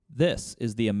This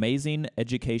is the Amazing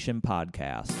Education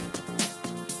Podcast.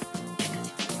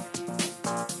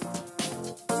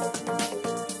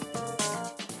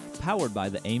 Powered by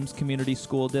the Ames Community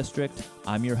School District,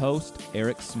 I'm your host,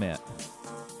 Eric Smith.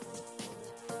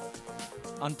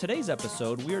 On today's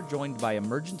episode, we are joined by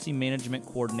Emergency Management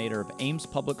Coordinator of Ames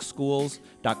Public Schools,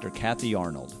 Dr. Kathy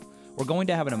Arnold. We're going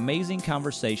to have an amazing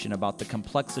conversation about the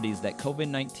complexities that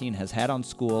COVID-19 has had on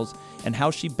schools and how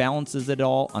she balances it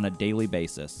all on a daily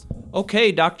basis.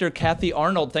 Okay, Dr. Kathy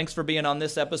Arnold, thanks for being on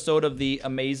this episode of the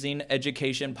Amazing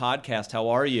Education Podcast. How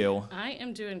are you? I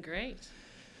am doing great.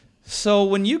 So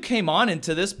when you came on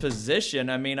into this position,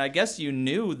 I guess you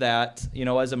knew that,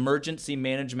 as emergency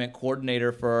management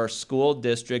coordinator for our school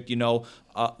district,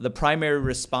 the primary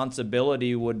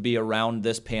responsibility would be around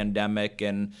this pandemic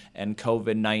and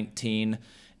COVID-19.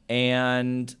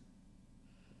 And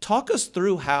talk us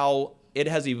through how it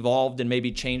has evolved and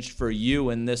maybe changed for you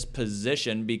in this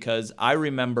position, because I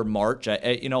remember March,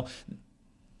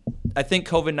 I think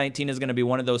COVID-19 is going to be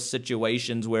one of those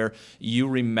situations where you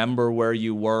remember where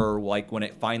you were, like when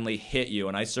it finally hit you.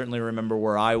 And I certainly remember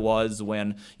where I was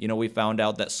when, we found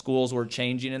out that schools were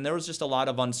changing and there was just a lot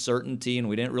of uncertainty and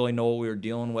we didn't really know what we were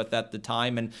dealing with at the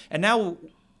time. And now,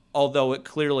 although it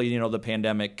clearly, the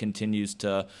pandemic continues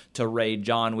to rage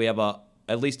on, we have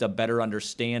at least a better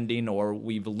understanding, or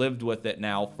we've lived with it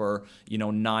now for,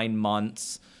 9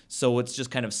 months. So it's just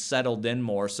kind of settled in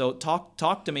more. So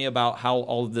talk to me about how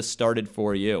all of this started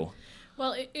for you.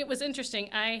 Well, it was interesting.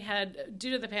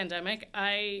 Due to the pandemic,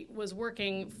 I was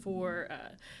working for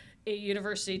a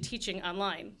university teaching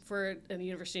online for a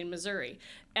university in Missouri.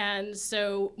 And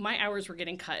so my hours were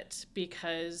getting cut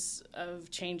because of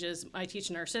changes. I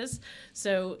teach nurses,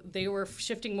 so they were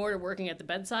shifting more to working at the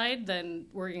bedside than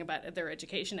worrying about their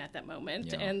education at that moment.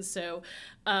 Yeah. And so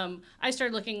I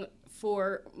started looking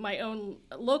for my own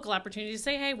local opportunity to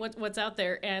say, hey, what's out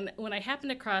there? And when I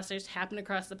just happened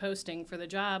across the posting for the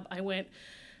job, I went,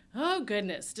 oh,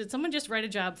 goodness, did someone just write a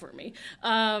job for me?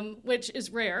 Which is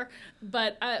rare.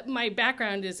 But my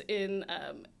background is in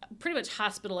pretty much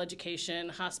hospital education,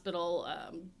 hospital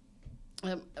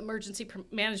emergency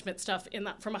management stuff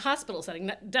from a hospital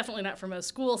setting, definitely not from a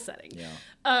school setting.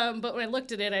 Yeah. But when I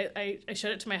looked at it, I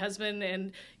showed it to my husband,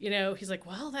 and he's like,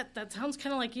 well, that sounds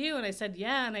kind of like you. And I said,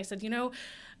 yeah. And I said,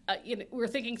 we're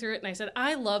thinking through it, and I said,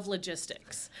 I love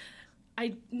logistics.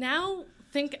 I now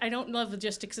think I don't love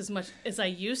logistics as much as I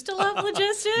used to love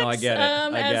logistics. No, I get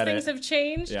it. As things have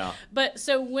changed. Yeah. But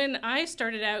so when I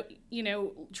started out,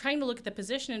 trying to look at the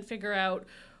position and figure out,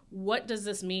 what does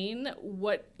this mean?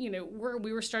 We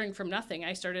were starting from nothing.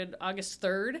 I started August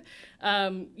 3rd.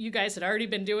 You guys had already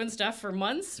been doing stuff for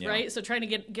months, yeah. Right? So trying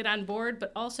to get on board,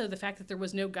 but also the fact that there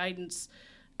was no guidance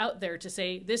out there to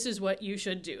say, this is what you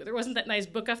should do. There wasn't that nice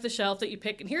book off the shelf that you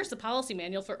pick, and here's the policy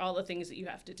manual for all the things that you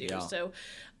have to do. Yeah. So,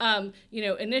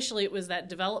 initially it was that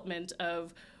development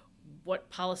of, what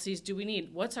policies do we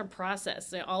need? What's our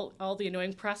process? All the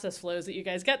annoying process flows that you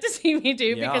guys got to see me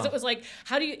do, because it was like,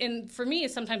 how do you, and for me,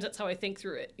 sometimes that's how I think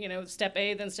through it, step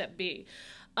A, then step B.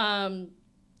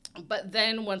 But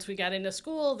then once we got into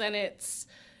school, then it's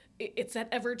that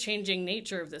ever-changing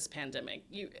nature of this pandemic.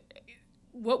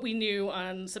 What we knew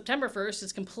on September 1st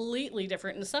is completely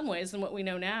different in some ways than what we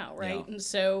know now, right? Yeah. And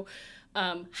so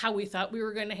how we thought we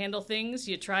were going to handle things,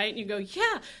 you try it and you go,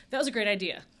 yeah, that was a great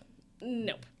idea.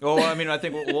 Nope. Well, I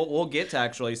think we'll get to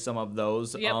actually some of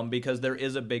those, yep. Because there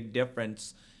is a big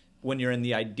difference when you're in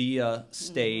the idea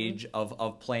stage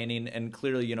of planning, and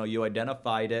clearly, you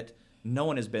identified it. No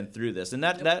one has been through this, and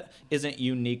that isn't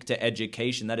unique to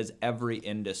education. That is every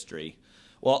industry.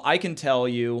 Well, I can tell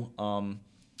you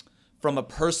from a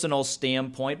personal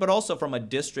standpoint, but also from a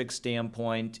district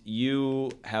standpoint, you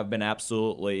have been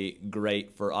absolutely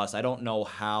great for us. I don't know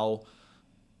how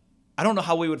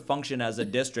we would function as a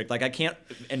district. Like, I can't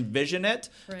envision it,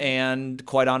 right. And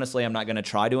quite honestly, I'm not going to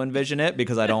try to envision it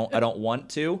because I don't want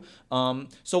to.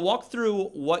 So walk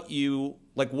through what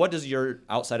does your,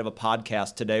 outside of a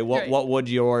podcast today, what would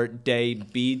your day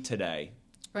be today?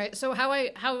 Right. So how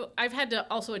I've had to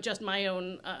also adjust my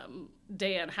own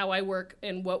day and how I work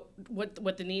and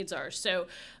what the needs are. So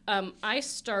I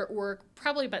start work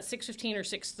probably about 6:15 or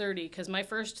 6:30, because my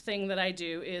first thing that I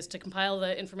do is to compile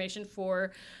the information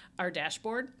for our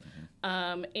dashboard,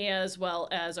 as well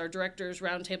as our director's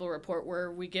roundtable report,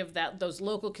 where we give those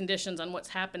local conditions on what's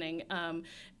happening.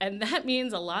 And that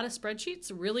means a lot of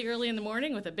spreadsheets really early in the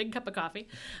morning with a big cup of coffee,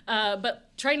 but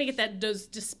trying to get those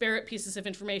disparate pieces of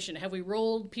information. Have we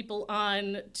rolled people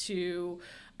on to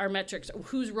our metrics,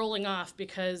 who's rolling off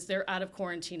because they're out of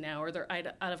quarantine now or they're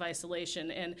out of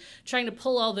isolation, and trying to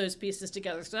pull all those pieces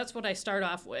together. So that's what I start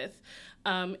off with.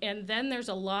 And then there's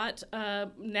a lot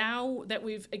now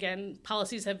that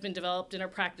policies have been developed in our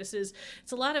practices.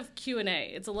 It's a lot of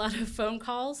Q&A. It's a lot of phone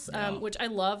calls, which I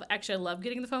love. Actually, I love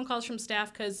getting the phone calls from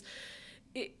staff because,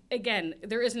 again,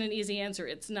 there isn't an easy answer.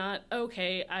 It's not,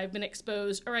 okay, I've been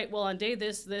exposed. All right, well, on day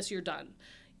this, you're done.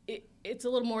 It's a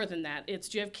little more than that. It's,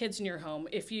 do you have kids in your home?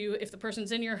 If the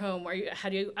person's in your home, how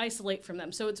do you isolate from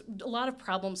them? So it's a lot of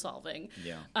problem solving.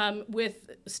 Yeah.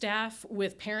 With staff,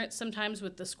 with parents, sometimes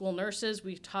with the school nurses,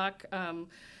 I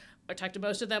talk to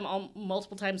most of them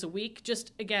multiple times a week,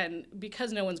 just, again,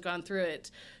 because no one's gone through it,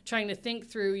 trying to think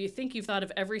through, you think you've thought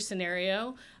of every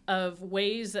scenario of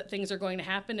ways that things are going to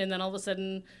happen, and then all of a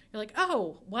sudden you're like,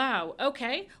 oh, wow,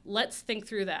 okay, let's think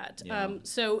through that. Yeah.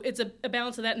 So it's a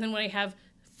balance of that, and then when I have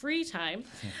free time,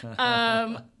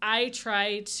 I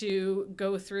try to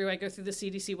go through the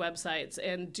CDC websites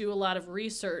and do a lot of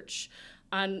research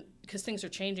on, because things are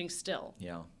changing still.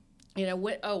 Yeah.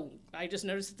 I just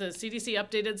noticed the CDC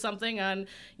updated something on,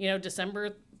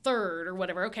 December 3rd or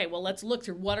whatever. Okay, well, let's look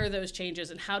through what are those changes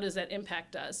and how does that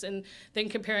impact us? And then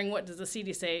comparing what does the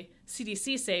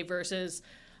CDC say versus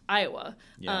Iowa,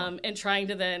 and trying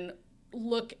to then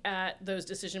look at those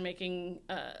decision-making,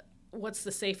 what's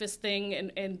the safest thing,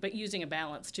 but using a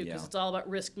balance too, because it's all about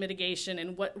risk mitigation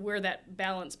and where that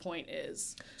balance point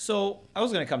is. So I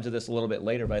was going to come to this a little bit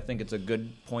later, but I think it's a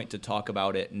good point to talk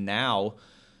about it now.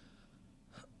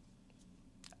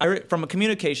 From a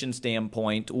communication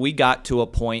standpoint, we got to a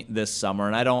point this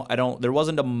summer, and there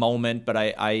wasn't a moment, but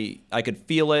I could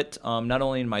feel it, not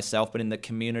only in myself, but in the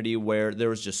community, where there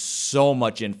was just so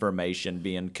much information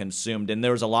being consumed, and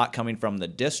there was a lot coming from the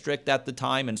district at the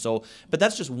time. And so, but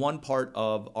that's just one part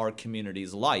of our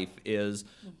community's life, is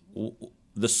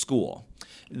the school.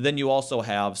 Then you also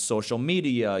have social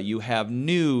media, you have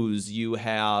news, you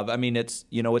have,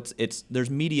 there's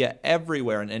media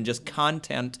everywhere, and just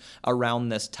content around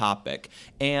this topic.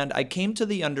 And I came to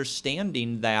the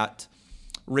understanding that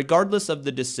regardless of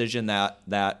the decision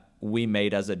that we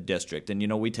made as a district,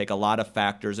 and we take a lot of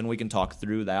factors, and we can talk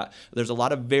through that. There's a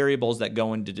lot of variables that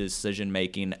go into decision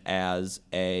making as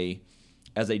a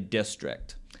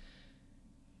district.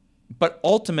 But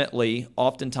ultimately,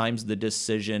 oftentimes the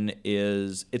decision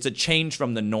it's a change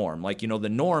from the norm. Like, the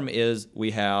norm is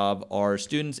we have our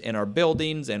students in our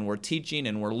buildings, and we're teaching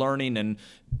and we're learning, and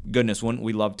goodness, wouldn't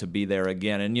we love to be there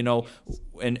again? And,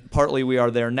 and partly we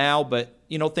are there now, but,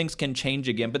 things can change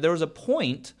again. But there was a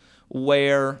point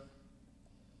where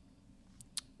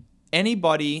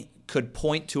anybody could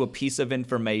point to a piece of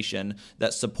information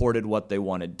that supported what they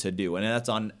wanted to do. And that's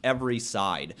on every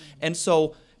side. And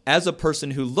so, as a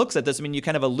person who looks at this, you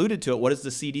kind of alluded to it. What does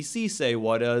the CDC say?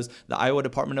 What does the Iowa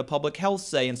Department of Public Health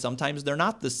say? And sometimes they're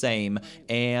not the same.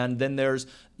 And then there's,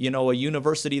 a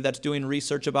university that's doing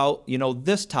research about,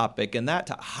 this topic and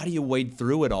that. How do you wade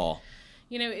through it all?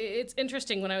 It's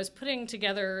interesting. When I was putting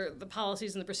together the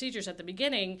policies and the procedures at the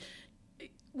beginning,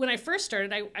 when I first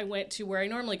started, I went to where I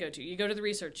normally go to. You go to the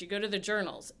research, you go to the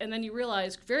journals, and then you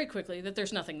realize very quickly that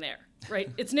there's nothing there, right?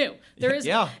 It's new. There is.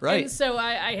 Yeah, right. And so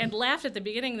I had laughed at the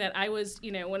beginning that I was,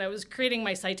 when I was creating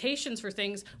my citations for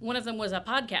things, one of them was a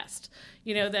podcast,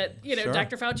 sure.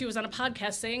 Dr. Fauci was on a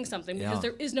podcast saying something because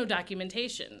there is no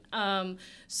documentation.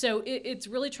 So it's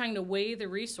really trying to weigh the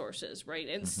resources, right?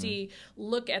 And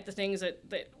look at the things that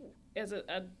as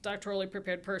a doctorally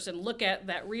prepared person, look at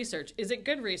that research. Is it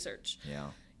good research?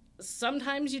 Yeah.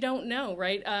 Sometimes you don't know,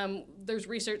 right? There's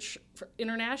research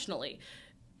internationally.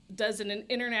 Does an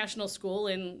international school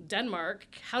in Denmark,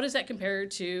 how does that compare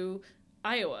to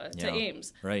Iowa, to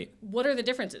Ames? Right. What are the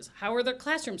differences? How are their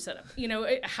classrooms set up?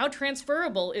 How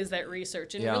transferable is that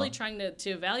research? And really trying to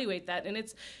evaluate that. And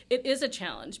it is a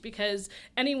challenge because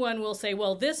anyone will say,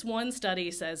 well, this one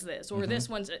study says this, or this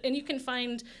one's, and you can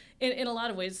find, in a lot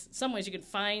of ways, some ways you can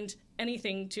find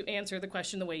anything to answer the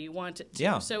question the way you want it to.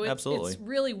 Yeah, so absolutely. It's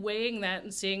really weighing that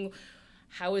and seeing,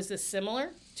 how is this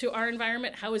similar to our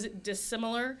environment? How is it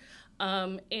dissimilar?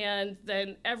 And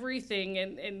then everything,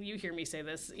 and you hear me say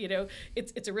this,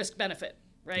 it's a risk benefit,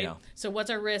 right? Yeah. So what's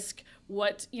our risk?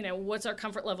 What's our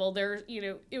comfort level?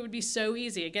 It would be so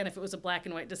easy, again, if it was a black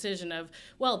and white decision of,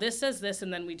 well, this says this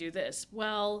and then we do this.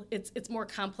 Well, it's more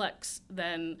complex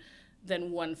than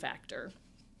one factor,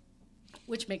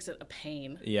 which makes it a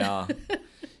pain. Yeah.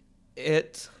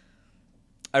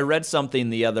 I read something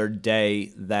the other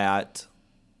day that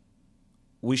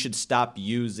we should stop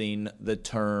using the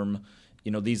term,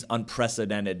 these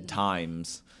unprecedented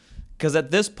times. Because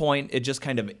at this point, it just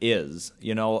kind of is,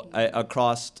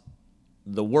 across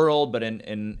the world, but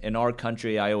in our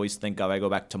country, I always I go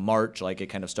back to March, like it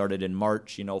kind of started in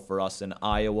March, for us in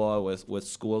Iowa with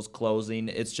schools closing.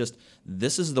 It's just,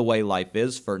 this is the way life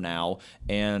is for now,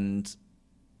 and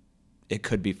it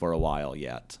could be for a while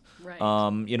yet. Right.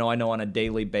 I know on a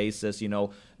daily basis,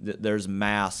 there's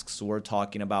masks. We're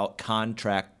talking about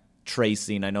contact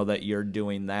tracing. I know that you're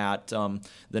doing that.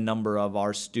 The number of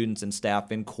our students and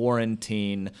staff in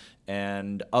quarantine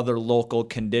and other local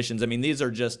conditions. I mean, these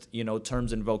are just,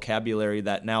 terms and vocabulary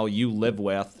that now you live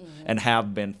with and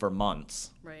have been for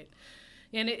months. Right.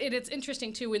 And it's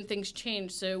interesting, too, when things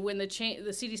change. So when the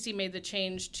CDC made the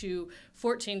change to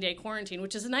 14-day quarantine,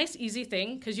 which is a nice, easy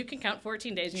thing, because you can count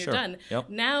 14 days and you're done. Yep.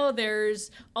 Now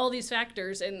there's all these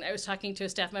factors. And I was talking to a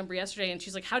staff member yesterday, and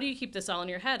she's like, how do you keep this all in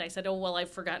your head? I said, oh, well,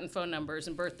 I've forgotten phone numbers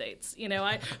and birth dates.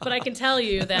 But I can tell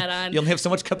you that on... You only have so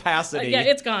much capacity. Yeah,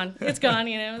 it's gone. It's gone,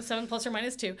 7 plus or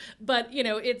minus 2. But,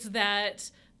 it's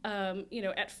that...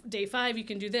 at day 5 you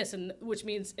can do this, and which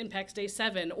means impacts day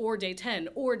 7 or day 10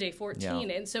 or day 14.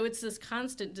 Yeah. And so it's this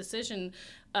constant decision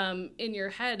in your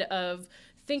head of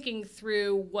thinking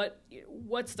through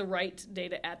what's the right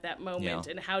data at that moment,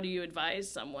 and how do you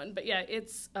advise someone. But yeah,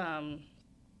 it's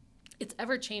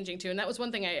ever changing too. And that was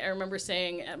one thing I remember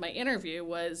saying at my interview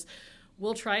was,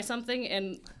 we'll try something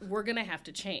and we're going to have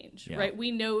to change, right?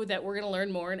 We know that we're going to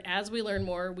learn more, and as we learn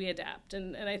more, we adapt.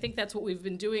 And I think that's what we've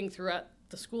been doing throughout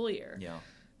the school year. Yeah.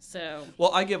 So.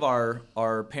 Well, I give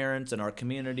our parents and our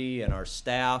community and our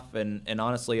staff and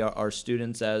honestly our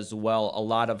students as well a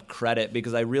lot of credit,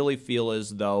 because I really feel as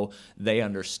though they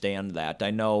understand that.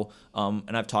 I know,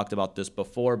 and I've talked about this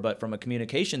before, but from a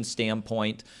communication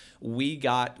standpoint, we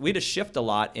had to shift a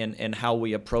lot in how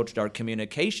we approached our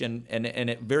communication, and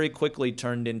it very quickly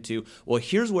turned into, well,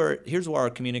 here's where our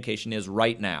communication is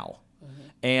right now. Mm-hmm.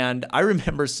 And I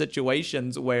remember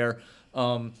situations where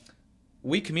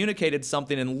we communicated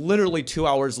something, and literally 2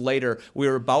 hours later, we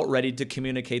were about ready to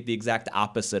communicate the exact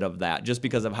opposite of that, just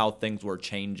because of how things were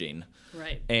changing.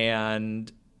 Right.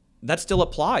 And that still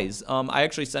applies. I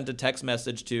actually sent a text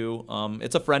message to,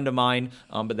 it's a friend of mine,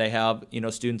 but they have,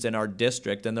 students in our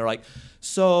district, and they're like,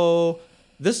 so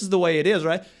this is the way it is,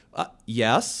 right?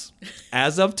 Yes,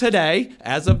 as of today,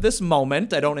 as of this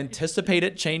moment, I don't anticipate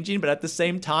it changing, but at the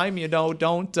same time,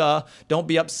 don't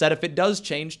be upset if it does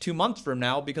change 2 months from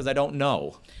now, because I don't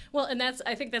know. Well, and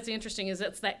I think that's the interesting, is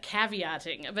that's that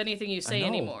caveating of anything you say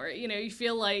anymore. You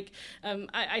feel like,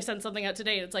 I sent something out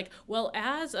today, and it's like, well,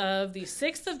 as of the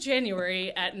 6th of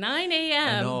January at 9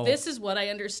 a.m., this is what I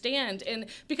understand. And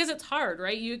because it's hard,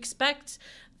 right? You expect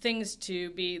things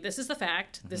to be, this is the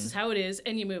fact, this is how it is,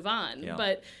 and you move on. Yeah.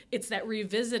 But it's that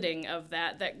revisiting of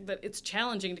that it's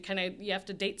challenging to kind of, you have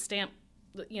to date stamp,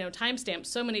 time stamp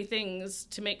so many things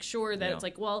to make sure that it's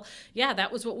like, well, yeah,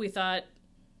 that was what we thought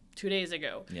 2 days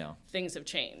ago. Yeah. Things have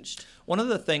changed. One of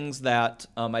the things that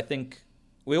I think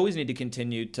we always need to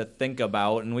continue to think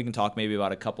about, and we can talk maybe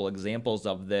about a couple examples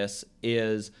of this,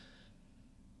 is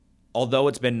although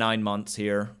it's been 9 months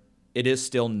here, it is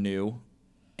still new.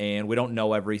 And we don't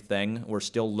know everything. We're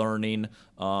still learning.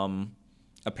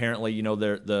 Apparently,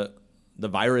 the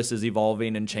virus is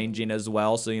evolving and changing as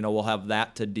well. So, we'll have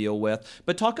that to deal with.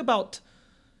 But talk about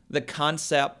the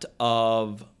concept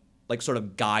of sort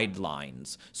of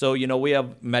guidelines. So, we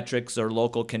have metrics or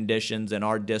local conditions in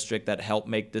our district that help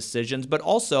make decisions. But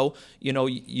also,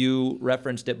 you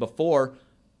referenced it before,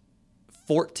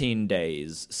 14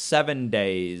 days, 7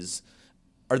 days.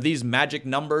 Are these magic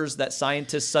numbers that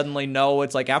scientists suddenly know?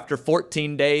 It's like after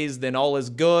 14 days, then all is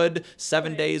good.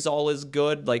 7 days, all is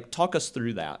good. Talk us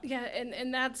through that. Yeah,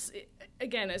 and that's,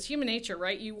 again, it's human nature,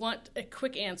 right? You want a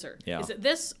quick answer. Yeah. Is it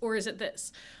this or is it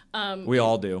this? We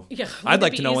all do. Yeah. I'd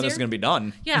like to know when this is going to be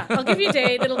done. Yeah, I'll give you a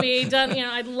date. It'll be done.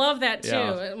 I'd love that too.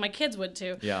 Yeah. My kids would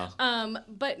too. Yeah.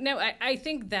 But no, I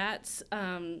think that's,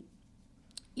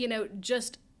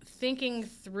 just thinking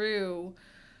through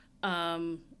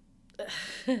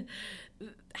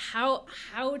how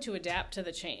to adapt to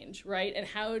the change, right? And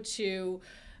how to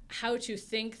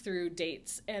think through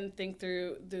dates and think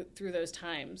through those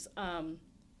times. I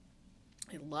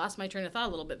lost my train of thought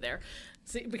a little bit there,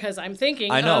 because I'm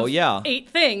thinking of 8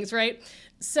 things, right?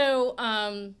 So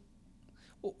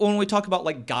when we talk about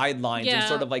guidelines and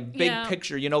sort of big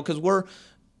picture, because we're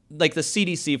like the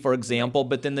CDC, for example,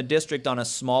 but then the district on a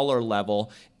smaller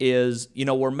level is,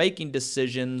 we're making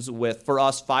decisions with, for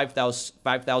us,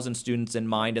 5,000 students in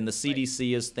mind, and the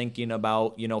CDC is thinking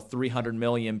about, 300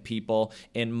 million people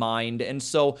in mind. And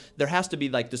so there has to be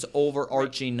this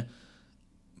overarching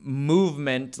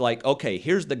movement, like, okay,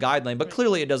 here's the guideline, but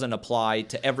clearly it doesn't apply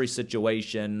to every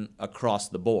situation across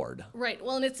the board. Right.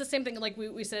 Well, and it's the same thing like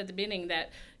we said at the beginning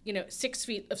that, 6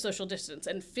 feet of social distance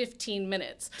and 15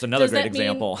 minutes. It's another Does great that mean-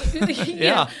 example.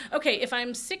 yeah. Okay, if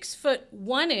I'm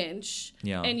 6'1"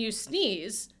 Yeah. and you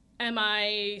sneeze, am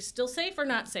I still safe or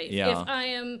not safe? Yeah. If I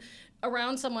am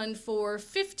around someone for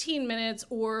 15 minutes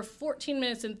or 14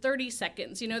 minutes and 30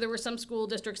 seconds. There were some school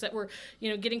districts that were,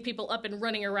 getting people up and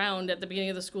running around at the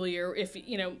beginning of the school year if,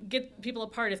 get people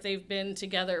apart if they've been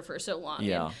together for so long.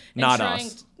 Yeah. And Not trying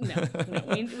us. No,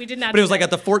 we did not. But it was do like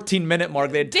that. at the 14-minute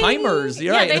mark, they had Ding! timers.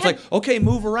 You're Yeah, right. they And it's had- like, okay,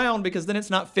 move around because then it's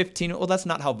not 15. Well, that's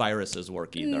not how viruses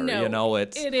work either. No,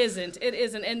 It's it isn't. It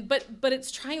isn't. And but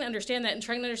it's trying to understand that and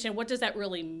trying to understand what does that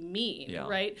really mean, Yeah.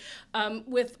 right?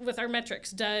 With our metrics,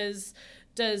 does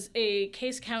a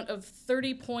case count of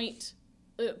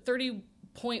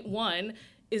 30.1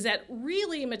 is that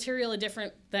really materially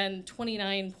different than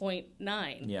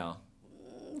 29.9? yeah.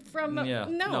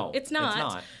 No, it's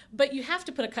not. But you have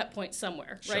to put a cut point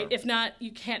somewhere, Sure. right? If not,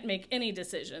 you can't make any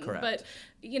decision. Correct. But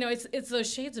it's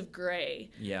those shades of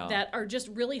gray Yeah. that are just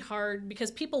really hard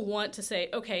because people want to say,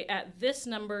 okay, at this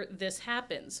number, this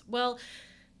happens. Well,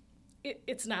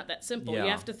 it's not that simple. Yeah. You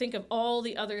have to think of all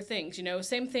the other things.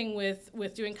 Same thing with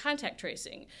doing contact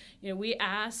tracing. We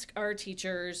ask our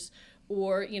teachers,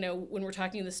 or when we're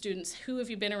talking to the students, who have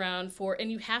you been around for,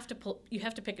 and you have to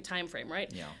pick a time frame,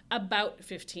 right? Yeah. About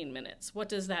 15 minutes. What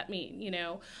does that mean?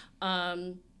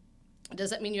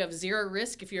 Does that mean you have zero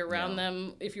risk if you're around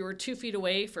them? If you were 2 feet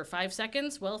away for 5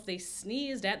 seconds, well, if they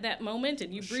sneezed at that moment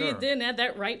and you breathed in at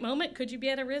that right moment, could you be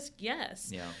at a risk?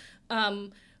 Yes. Yeah.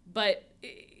 But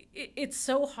it's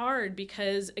so hard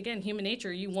because, again, human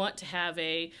nature, you want to have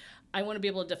I want to be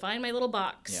able to define my little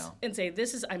box and say,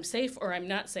 I'm safe or I'm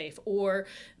not safe, or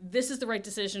this is the right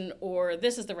decision or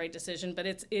this is the right decision. But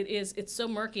it's so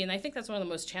murky. And I think that's one of the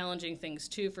most challenging things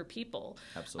too for people.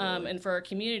 Absolutely. And for our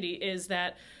community is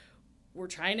that we're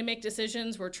trying to make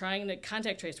decisions. We're trying to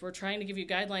contact trace. We're trying to give you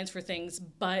guidelines for things,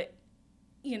 but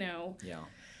Yeah.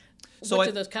 what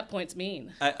do those cut points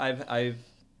mean? I've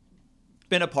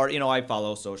been a part, I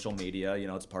follow social media,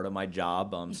 it's part of my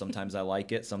job. Sometimes I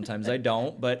like it, sometimes I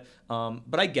don't, but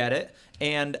I get it.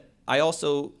 And I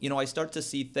also, I start to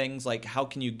see things like, how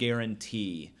can you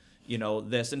guarantee,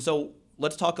 this? And so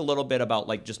let's talk a little bit about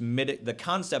like just the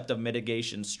concept of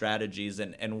mitigation strategies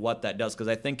and what that does, because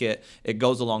I think it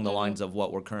goes along the lines of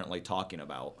what we're currently talking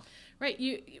about. Right.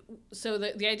 So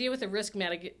the idea with a risk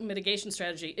mitigation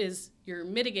strategy is you're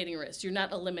mitigating risk. You're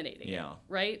not eliminating it.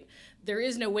 Right. There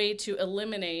is no way to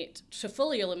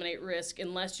fully eliminate risk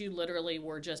unless you literally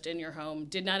were just in your home,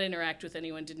 did not interact with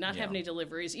anyone, did not have any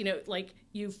deliveries. Like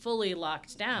you fully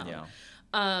locked down.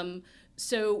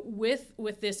 So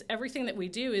with this, everything that we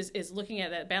do is looking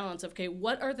at that balance of, okay,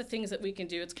 what are the things that we can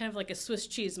do? It's kind of like a Swiss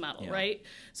cheese model, right?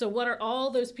 So what are all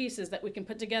those pieces that we can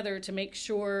put together to make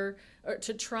sure, or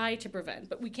to try to prevent?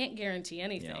 But we can't guarantee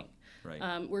anything. Yeah,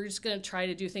 right. We're just going to try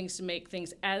to do things to make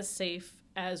things as safe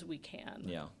as we can.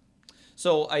 Yeah.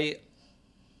 So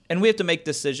and we have to make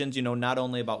decisions, not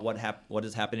only about what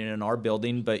is happening in our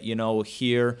building, but,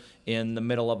 here in the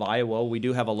middle of Iowa, we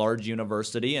do have a large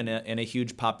university and a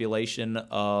huge population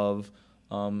of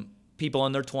people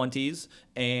in their 20s.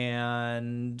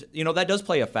 And, that does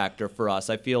play a factor for us.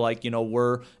 I feel like,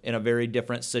 we're in a very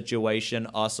different situation,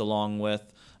 us along with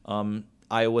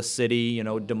Iowa City,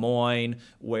 Des Moines,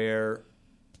 where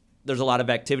there's a lot of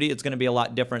activity. It's going to be a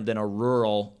lot different than a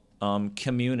rural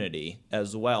community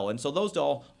as well. And so those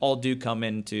all do come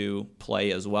into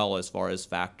play as well as far as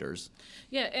factors.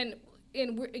 Yeah, and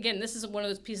again, this is one of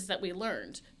those pieces that we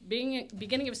learned.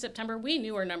 Beginning of September, we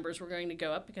knew our numbers were going to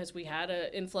go up because we had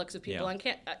an influx of people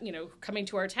coming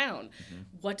to our town. Mm-hmm.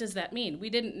 What does that mean? We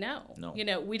didn't know. No.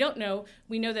 We don't know.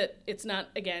 We know that it's not,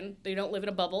 again, they don't live in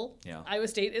a bubble. Yeah. Iowa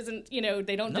State isn't,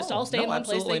 they don't just all stay in one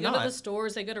place. They go to the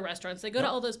stores, they go to restaurants, they go to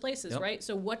all those places, right?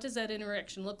 So what does that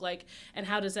interaction look like and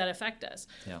how does that affect us?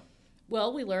 Yeah.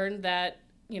 Well, we learned that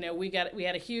we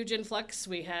had a huge influx.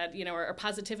 We had, our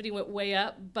positivity went way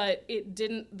up, but it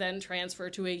didn't then transfer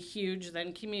to a huge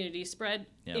then community spread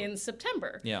in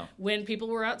September. Yeah. When people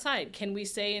were outside. Can we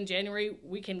say in January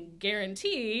we can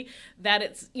guarantee that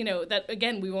it's, that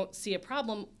again we won't see a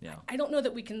problem? Yeah. I don't know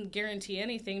that we can guarantee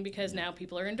anything because now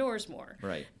people are indoors more.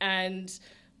 Right. And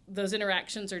those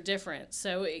interactions are different.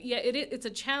 So it's a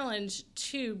challenge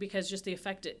too because just the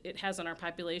effect it has on our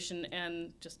population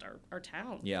and just our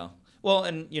town. Yeah. Well,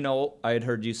 and, I had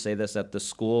heard you say this at the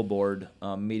school board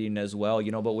meeting as well,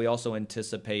 but we also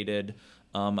anticipated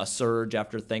a surge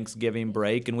after Thanksgiving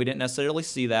break, and we didn't necessarily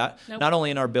see that, Nope. not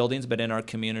only in our buildings, but in our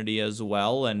community as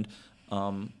well. And,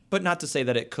 But not to say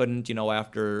that it couldn't,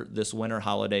 after this winter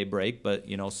holiday break. But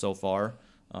so far,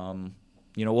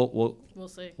 we'll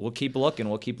see. We'll keep looking.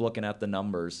 We'll keep looking at the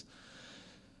numbers.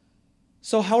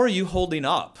 So how are you holding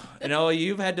up?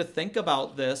 You've had to think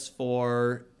about this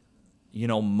for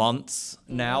months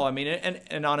now. I mean,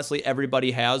 and honestly,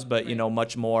 everybody has, but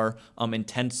much more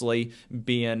intensely,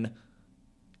 being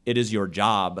it is your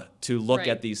job to look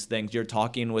at these things. You're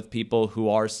talking with people who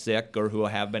are sick or who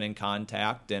have been in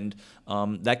contact, and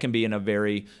that can be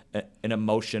an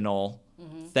emotional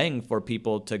thing for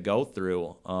people to go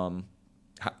through.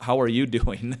 How are you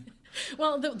doing?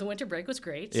 Well, the winter break was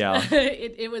great. Yeah.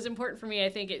 It was important for me. I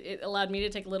think it allowed me to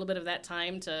take a little bit of that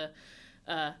time to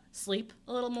sleep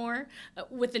a little more.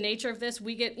 With the nature of this,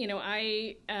 we get,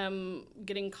 I am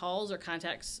getting calls or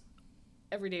contacts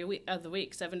every day of the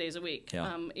week, 7 days a week.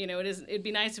 Yeah. It'd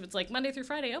be nice if it's like Monday through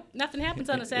Friday. Oh, nothing happens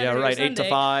on a Saturday yeah, right. or Sunday. 8 to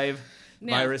 5.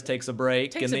 No. Virus takes a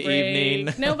break in the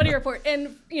evening. Nobody report.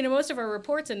 And, most of our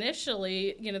reports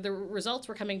initially, the results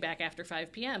were coming back after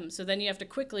 5 p.m. So then you have to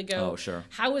quickly go, oh, sure.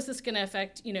 How is this going to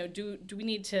affect, do we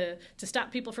need to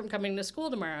stop people from coming to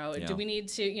school tomorrow? Yeah. Do we need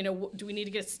to, do we need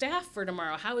to get staff for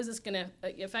tomorrow? How is this going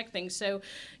to affect things? So,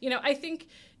 I think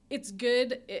it's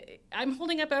good. I'm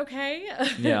holding up okay.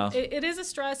 Yeah. It is a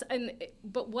stress.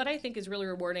 But what I think is really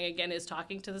rewarding, again, is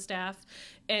talking to the staff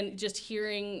and just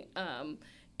hearing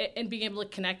and being able to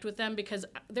connect with them, because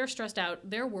they're stressed out,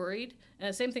 they're worried.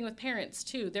 And same thing with parents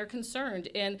too. They're concerned,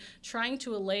 and trying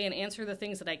to allay and answer the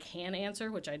things that I can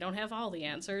answer, which I don't have all the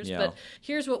answers. Yeah. But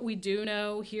here's what we do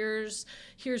know. Here's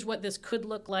what this could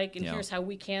look like, and here's how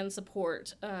we can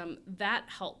support. That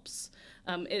helps.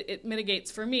 It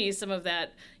mitigates for me some of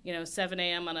that, 7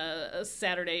 a.m. on a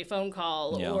Saturday phone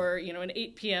call, or, an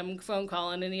 8 p.m. phone call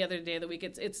on any other day of the week.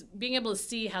 It's being able to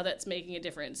see how that's making a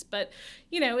difference. But,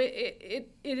 it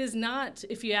is not,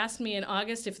 if you asked me in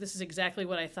August if this is exactly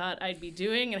what I thought I'd be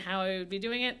doing and how I would be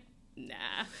doing it, nah,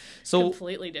 so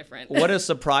completely different. What has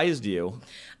surprised you?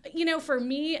 For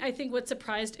me, I think what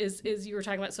surprised is you were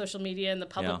talking about social media and the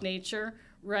public nature,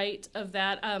 right, of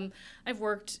that. I've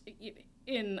worked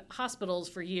in hospitals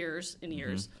for years and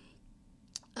years,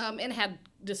 and had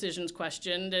decisions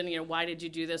questioned, and why did you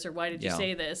do this, or why did you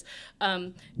say this?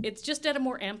 It's just at a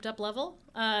more amped up level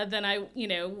than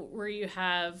where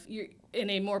you're in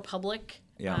a more public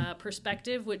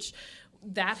perspective, which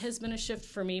that has been a shift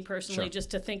for me personally. Sure. Just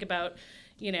to think about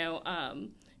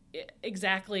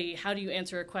exactly how do you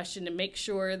answer a question to make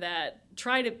sure that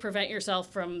try to prevent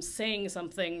yourself from saying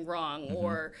something wrong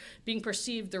or being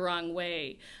perceived the wrong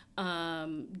way.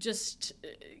 Just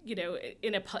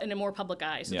in a more public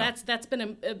eye. So that's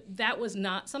been that was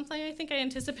not something I think I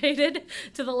anticipated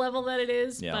to the level that it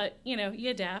is. Yeah. But you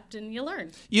adapt and you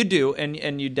learn. You do,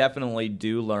 and you definitely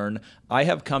do learn. I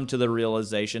have come to the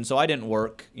realization. So I didn't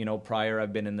work, prior.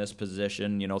 I've been in this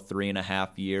position, 3.5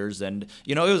 years, and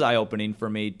it was eye opening for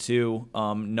me too,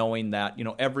 knowing that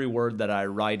every word that I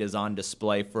write is on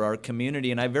display for our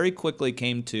community, and I very quickly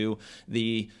came to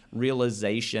the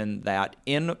realization that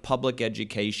in public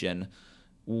education,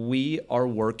 we are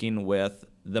working with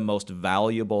the most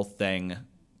valuable thing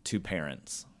to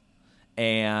parents.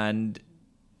 And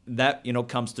that,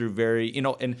 comes through very, in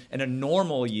a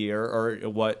normal year, or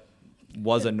what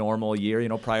was a normal year,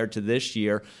 prior to this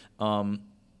year,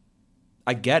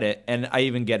 I get it. And I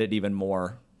even get it even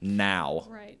more now.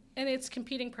 Right. And it's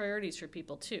competing priorities for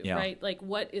people too, right? Like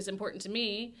what is important to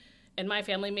me and my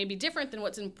family may be different than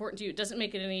what's important to you. It doesn't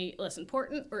make it any less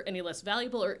important or any less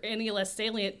valuable or any less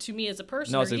salient to me as a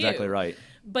person. No, that's exactly right.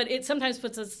 But it sometimes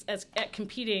puts us at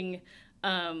competing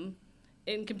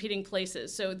in competing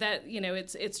places. So that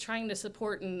it's trying to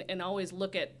support and always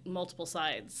look at multiple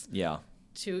sides. Yeah.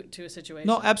 To a situation.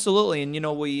 No, absolutely.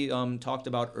 And we talked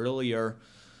about earlier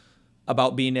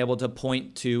about being able to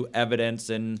point to evidence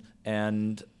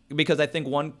and because I think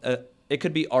it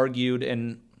could be argued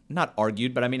and. Not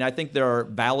argued, but I think there are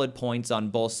valid points on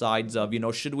both sides of,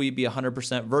 should we be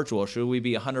 100% virtual? Should we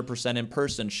be 100% in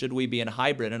person? Should we be in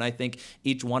hybrid? And I think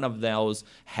each one of those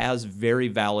has very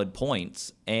valid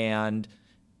points. And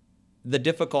the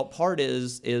difficult part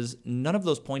is none of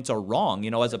those points are wrong.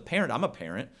 As a parent, I'm a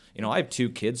parent. I have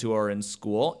 2 kids who are in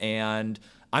school, and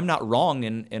I'm not wrong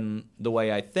in the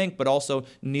way I think, but also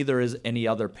neither is any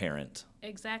other parent.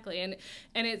 Exactly,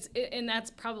 and that's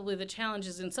probably the challenge.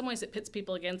 Is in some ways it pits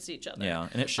people against each other. Yeah,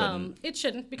 and it shouldn't. It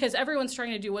shouldn't, because everyone's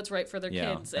trying to do what's right for their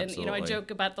kids. And absolutely. I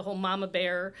joke about the whole mama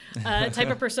bear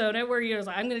type of persona, where you're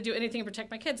like, I'm going to do anything to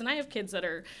protect my kids, and I have kids that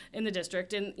are in the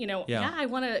district, and I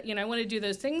want to do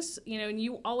those things, and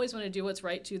you always want to do what's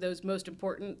right to those most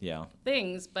important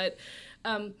things, but.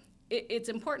 it's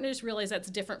important to just realize that's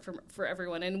different for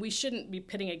everyone, and we shouldn't be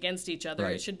pitting against each other.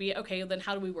 Right. It should be, okay, then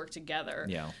how do we work together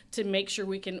Yeah. to make sure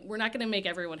we're not going to make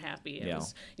everyone happy. Yeah.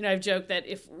 I've joked that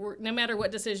no matter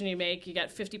what decision you make, you got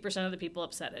 50% of the people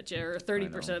upset at you, or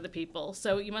 30% of the people.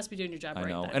 So you must be doing your job right. I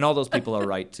know. Then. And all those people are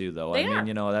right too, though. They I mean, are.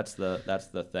 you know, that's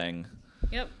the thing.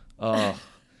 Yep.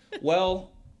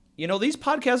 Well, you know, these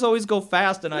podcasts always go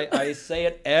fast, and I say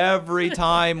it every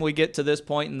time we get to this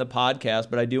point in the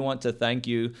podcast, but I do want to thank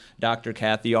you, Dr.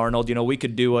 Kathy Arnold. You know, we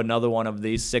could do another one of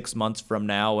these 6 months from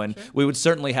now, and we would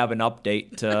certainly have an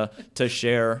update to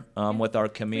share with our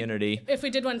community. If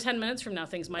we did one 10 minutes from now,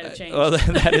 things might have changed. Well,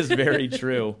 that is very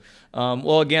true.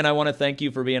 Well, again, I want to thank you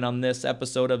for being on this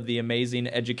episode of the Amazing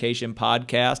Education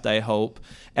Podcast. I hope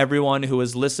everyone who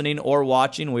is listening or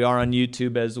watching, we are on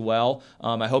YouTube as well.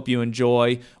 I hope you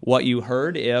enjoy what you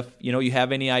heard. If you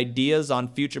have any ideas on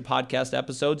future podcast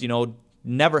episodes,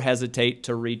 never hesitate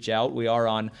to reach out. We are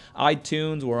on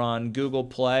iTunes, we're on Google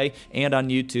Play, and on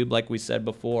YouTube, like we said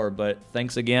before. But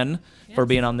thanks again for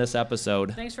being on this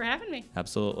episode. Thanks for having me.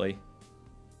 Absolutely.